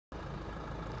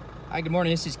Hi, good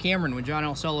morning. This is Cameron with John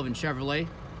L. Sullivan Chevrolet.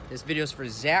 This video is for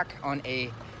Zach on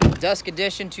a Dusk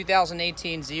Edition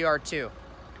 2018 ZR2.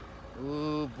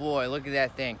 Ooh boy, look at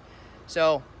that thing.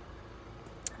 So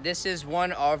this is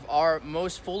one of our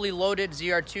most fully loaded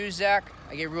ZR2s, Zach.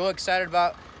 I get real excited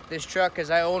about this truck because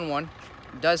I own one.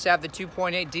 It does have the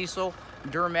 2.8 diesel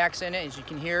Duramax in it, as you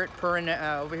can hear it purring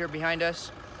over here behind us.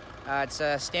 It's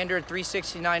a standard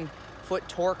 369 foot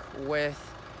torque with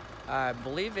I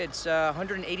believe it's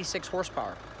 186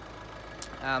 horsepower.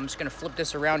 I'm just going to flip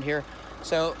this around here.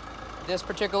 So this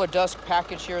particular Dusk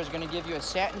package here is going to give you a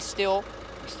satin steel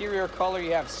exterior color.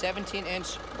 You have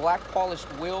 17-inch black polished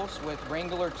wheels with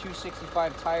Wrangler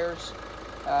 265 tires,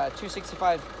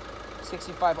 265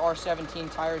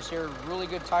 R17 tires here. Really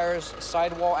good tires,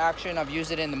 sidewall action. I've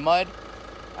used it in the mud.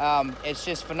 It's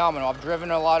just phenomenal. I've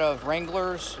driven a lot of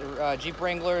Wranglers, Jeep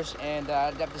Wranglers, and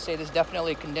I'd have to say this is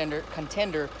definitely a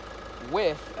contender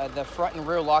with the front and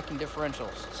rear locking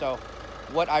differentials. So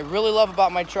what I really love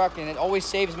about my truck, and it always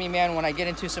saves me, man, when I get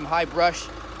into some high brush,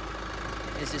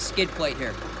 is this skid plate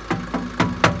here.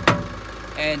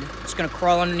 And it's gonna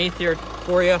crawl underneath here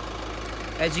for you.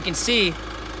 As you can see,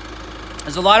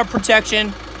 there's a lot of protection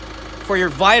for your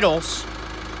vitals.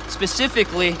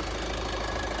 Specifically,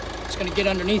 it's gonna get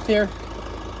underneath here,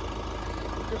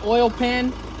 your oil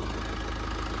pan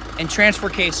and transfer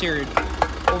case here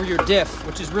over your diff,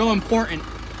 which is real important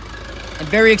and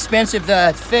very expensive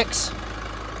to fix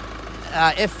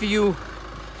if you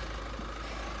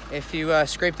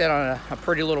scrape that on a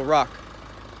pretty little rock.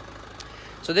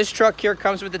 So this truck here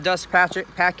comes with the Dusk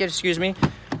package, excuse me.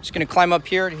 Just gonna climb up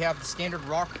here. You have the standard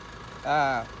rock,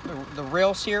 the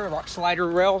rails here, rock slider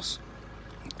rails.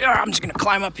 I'm just gonna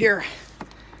climb up here.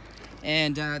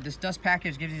 And this Dusk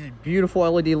package gives you these beautiful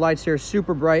LED lights here,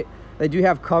 super bright. They do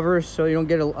have covers, so you don't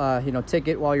get a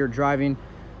ticket while you're driving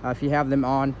if you have them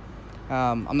on.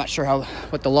 I'm not sure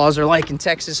what the laws are like in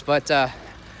Texas, but I'm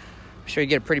sure you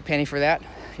get a pretty penny for that.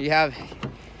 You have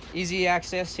easy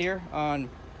access here on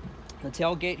the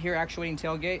tailgate here, actuating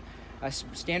tailgate. A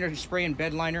standard spray and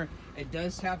bed liner. It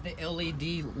does have the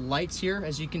LED lights here,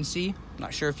 as you can see.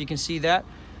 Not sure if you can see that,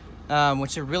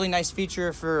 which is a really nice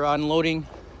feature for unloading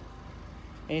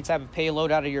any type of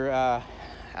payload out of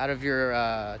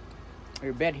your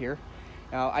bed here.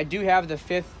 Now I do have the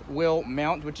 5th wheel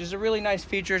mount, which is a really nice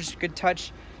feature. It's a good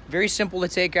touch, very simple to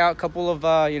take out. Couple of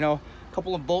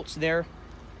bolts there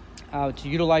to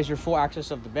utilize your full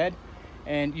access of the bed.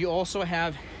 And you also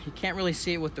have, you can't really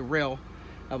see it with the rail,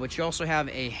 but you also have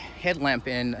a headlamp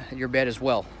in your bed as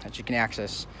well that you can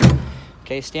access.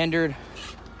 Okay, standard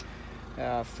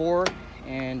 4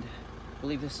 and I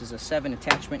believe this is a 7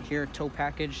 attachment here, tow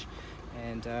package,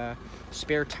 and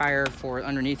spare tire for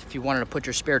underneath if you wanted to put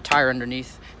your spare tire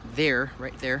underneath there,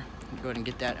 right there. Go ahead and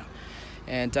get that.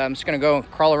 And I'm just gonna go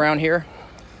crawl around here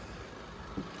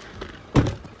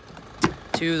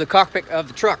to the cockpit of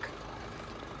the truck.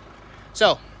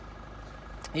 So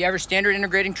you have your standard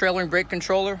integrating trailer and brake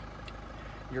controller,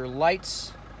 your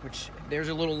lights, which there's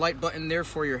a little light button there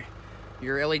for your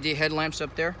LED headlamps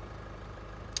up there.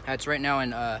 That's right now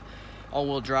in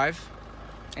all-wheel drive.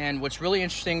 And what's really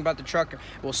interesting about the truck,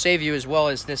 will save you as well,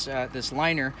 as this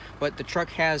liner, but the truck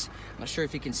has, I'm not sure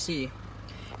if you can see,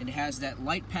 it has that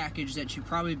light package that you've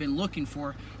probably been looking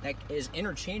for that is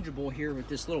interchangeable here with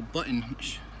this little button. I'm not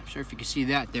sure if you can see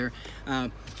that there,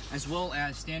 as well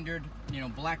as standard,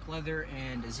 black leather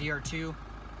and ZR2,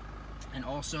 and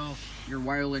also your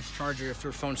wireless charger if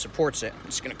your phone supports it. I'm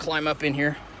just gonna climb up in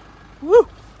here. Woo!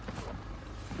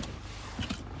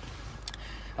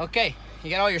 Okay. You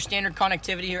got all your standard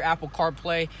connectivity here, Apple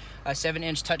CarPlay, a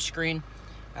 7-inch touchscreen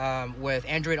with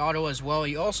Android Auto as well.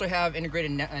 You also have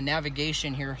integrated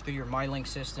navigation here through your MyLink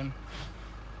system.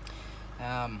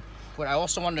 What I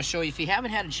also wanted to show you, if you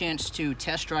haven't had a chance to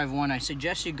test drive one, I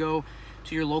suggest you go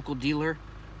to your local dealer,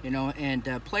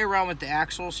 and play around with the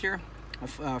axles here,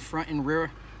 front and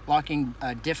rear locking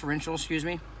differential, excuse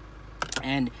me.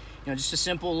 And just a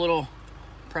simple little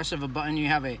press of a button, you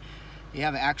have an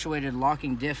actuated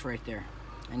locking diff right there.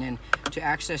 And then to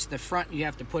access the front, you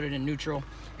have to put it in neutral.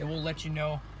 It will let you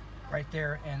know right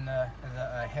there in the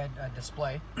head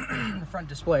display, the front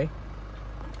display.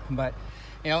 But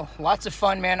lots of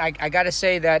fun, man. I gotta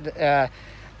say that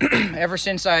ever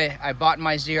since I bought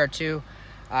my ZR2,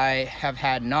 I have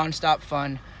had non-stop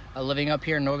fun living up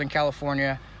here in Northern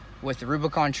California with the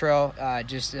Rubicon Trail,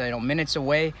 just minutes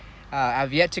away.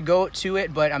 I've yet to go to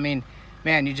it, but I mean,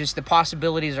 man, the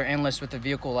possibilities are endless with a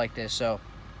vehicle like this. So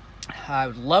I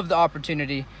would love the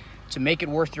opportunity to make it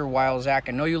worth your while, Zach.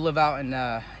 I know you live out in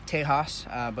Tejas,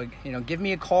 but give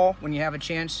me a call when you have a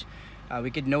chance.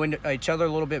 we could know each other a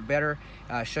little bit better,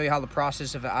 show you how the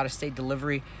process of out-of-state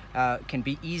delivery can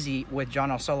be easy with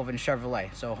John L. Sullivan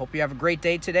Chevrolet. So hope you have a great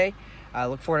day today. I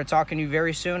look forward to talking to you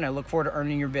very soon. I look forward to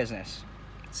earning your business.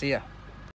 See ya.